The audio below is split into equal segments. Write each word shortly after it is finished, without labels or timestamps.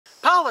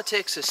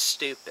Politics is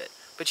stupid,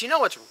 but you know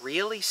what's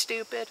really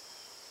stupid?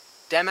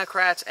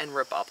 Democrats and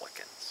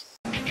Republicans.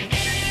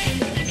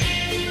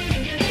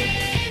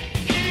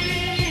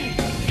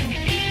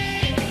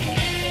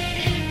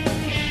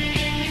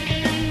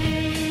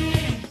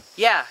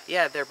 Yeah,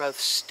 they're both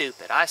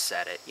stupid. I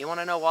said it. You want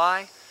to know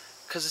why?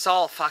 Because it's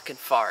all a fucking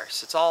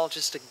farce. It's all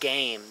just a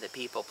game that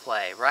people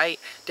play, right?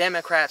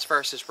 Democrats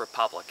versus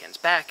Republicans,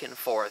 back and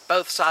forth.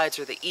 Both sides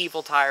are the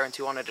evil tyrants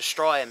who want to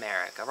destroy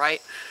America,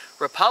 right?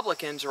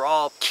 Republicans are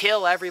all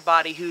kill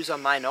everybody who's a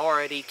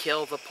minority,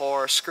 kill the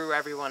poor, screw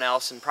everyone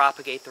else, and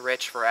propagate the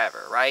rich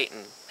forever, right?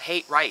 And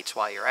hate rights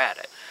while you're at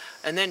it.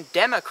 And then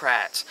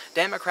Democrats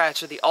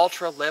are the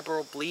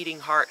ultra-liberal,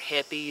 bleeding-heart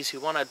hippies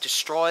who want to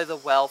destroy the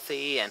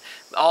wealthy and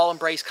all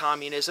embrace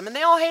communism, and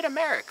they all hate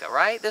America,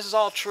 right? This is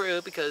all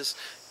true because,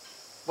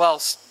 well,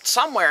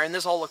 somewhere in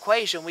this whole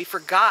equation we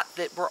forgot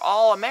that we're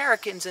all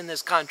Americans in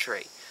this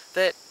country.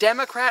 That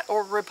Democrat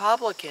or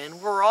Republican,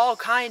 we're all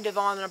kind of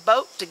on a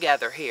boat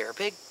together here,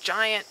 big,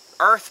 giant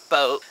Earth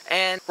boat,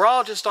 and we're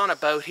all just on a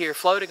boat here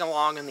floating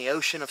along in the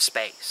ocean of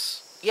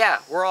space.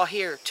 Yeah, we're all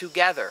here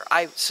together.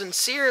 I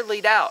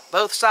sincerely doubt,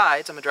 both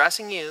sides, I'm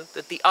addressing you,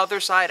 that the other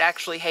side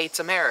actually hates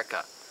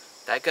America.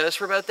 That goes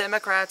for both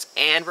Democrats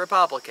and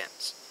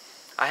Republicans.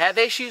 I have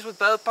issues with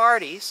both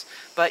parties,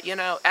 but, you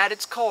know, at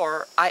its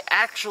core, I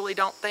actually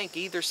don't think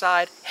either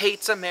side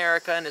hates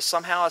America and is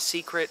somehow a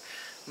secret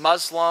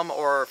Muslim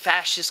or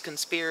fascist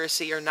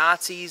conspiracy or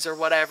Nazis or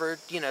whatever,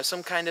 you know,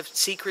 some kind of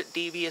secret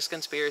devious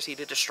conspiracy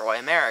to destroy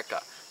America.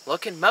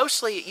 Looking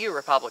mostly at you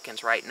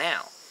Republicans right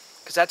now.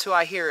 Because that's who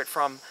I hear it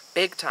from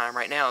big time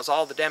right now, is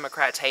all the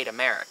Democrats hate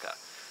America.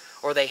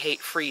 Or they hate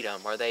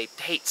freedom, or they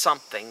hate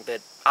something that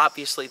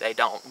obviously they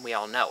don't, and we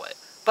all know it.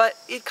 But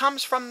it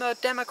comes from the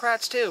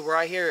Democrats too, where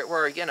I hear it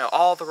where, you know,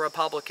 all the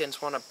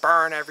Republicans want to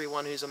burn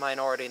everyone who's a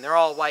minority, and they're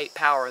all white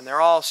power, and they're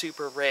all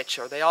super rich,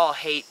 or they all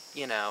hate,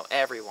 you know,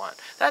 everyone.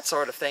 That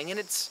sort of thing, and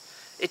it's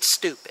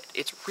stupid.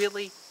 It's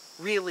really,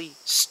 really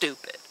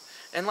stupid.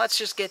 And let's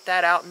just get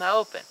that out in the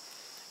open.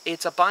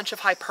 It's a bunch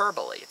of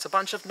hyperbole. It's a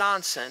bunch of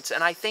nonsense,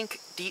 and I think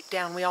deep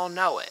down we all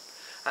know it.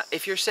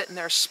 If you're sitting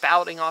there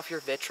spouting off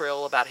your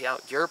vitriol about how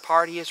your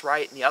party is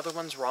right and the other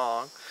one's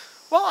wrong,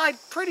 well, I'm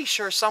pretty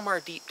sure somewhere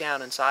deep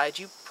down inside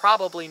you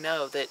probably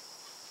know that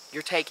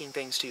you're taking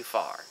things too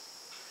far.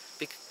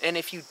 And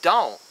if you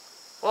don't,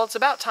 well, it's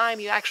about time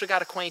you actually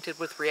got acquainted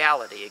with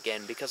reality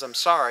again, because I'm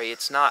sorry,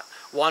 it's not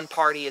one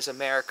party is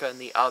America and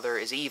the other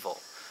is evil.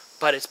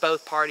 But it's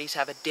both parties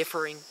have a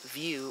differing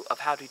view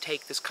of how to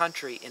take this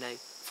country in a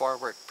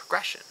forward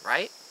progression,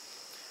 right?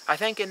 I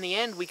think in the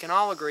end we can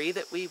all agree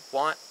that we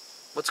want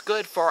what's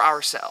good for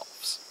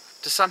ourselves.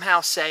 To somehow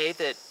say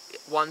that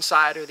one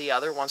side or the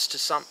other wants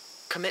to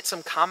commit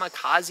some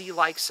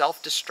kamikaze-like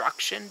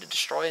self-destruction to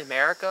destroy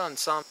America on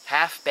some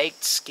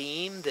half-baked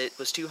scheme that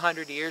was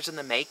 200 years in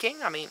the making,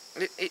 I mean,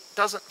 it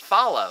doesn't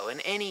follow in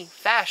any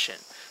fashion.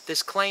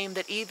 This claim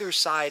that either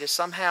side is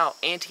somehow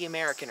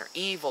anti-American or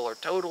evil or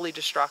totally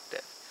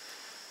destructive.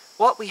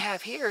 What we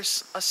have here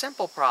is a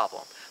simple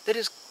problem that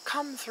has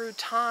come through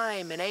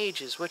time and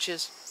ages, which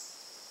is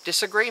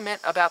disagreement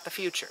about the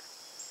future.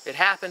 It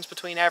happens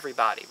between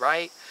everybody,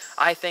 right?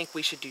 I think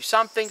we should do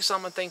something,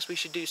 someone thinks we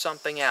should do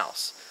something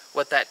else.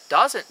 What that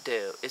doesn't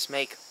do is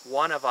make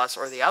one of us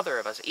or the other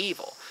of us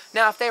evil.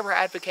 Now, if they were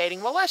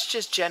advocating, well, let's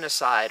just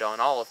genocide on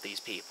all of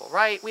these people,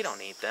 right? We don't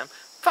need them.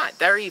 Fine,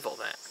 they're evil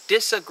then.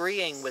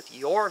 Disagreeing with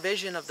your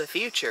vision of the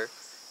future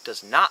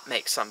does not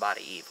make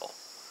somebody evil.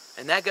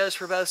 And that goes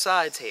for both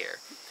sides here.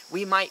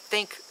 We might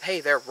think, hey,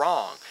 they're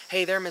wrong.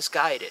 Hey, they're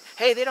misguided.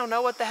 Hey, they don't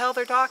know what the hell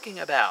they're talking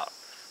about.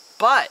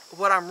 But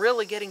what I'm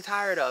really getting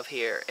tired of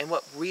here, and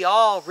what we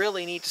all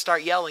really need to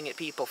start yelling at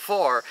people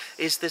for,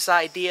 is this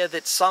idea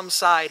that some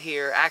side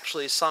here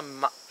actually is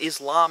some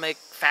Islamic,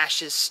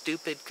 fascist,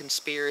 stupid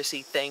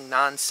conspiracy thing,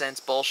 nonsense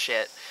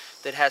bullshit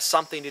that has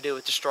something to do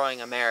with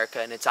destroying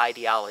America and its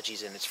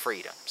ideologies and its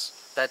freedoms.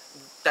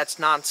 That's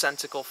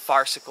nonsensical,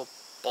 farcical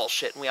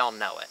bullshit, and we all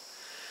know it.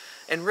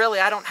 And really,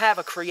 I don't have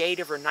a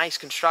creative or nice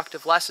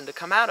constructive lesson to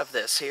come out of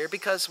this here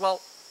because, well,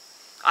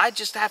 I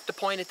just have to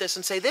point at this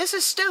and say, this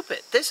is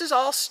stupid. This is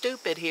all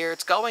stupid here.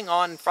 It's going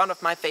on in front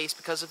of my face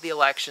because of the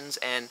elections,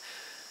 and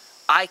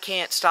I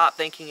can't stop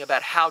thinking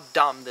about how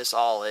dumb this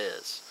all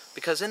is.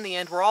 Because in the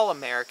end, we're all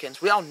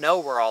Americans. We all know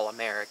we're all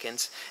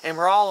Americans, and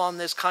we're all on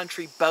this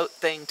country boat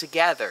thing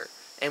together,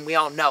 and we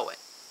all know it.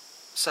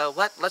 So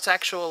let's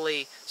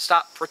actually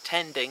stop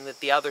pretending that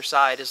the other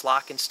side is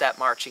lock and step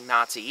marching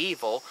Nazi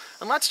evil,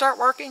 and let's start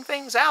working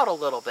things out a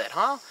little bit,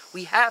 huh?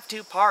 We have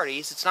two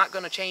parties. It's not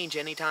going to change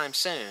anytime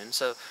soon,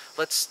 so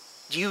let's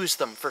use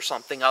them for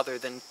something other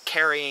than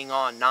carrying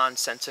on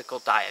nonsensical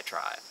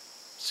diatribe.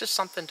 It's just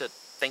something to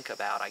think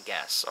about, I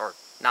guess, or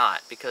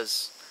not,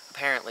 because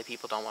apparently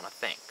people don't want to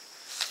think.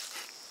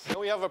 And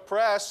we have a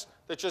press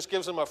that just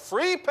gives him a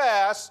free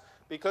pass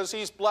because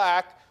he's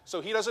black, so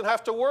he doesn't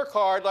have to work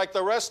hard like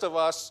the rest of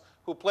us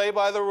who play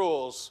by the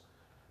rules.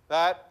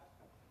 That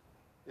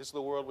is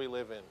the world we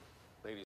live in.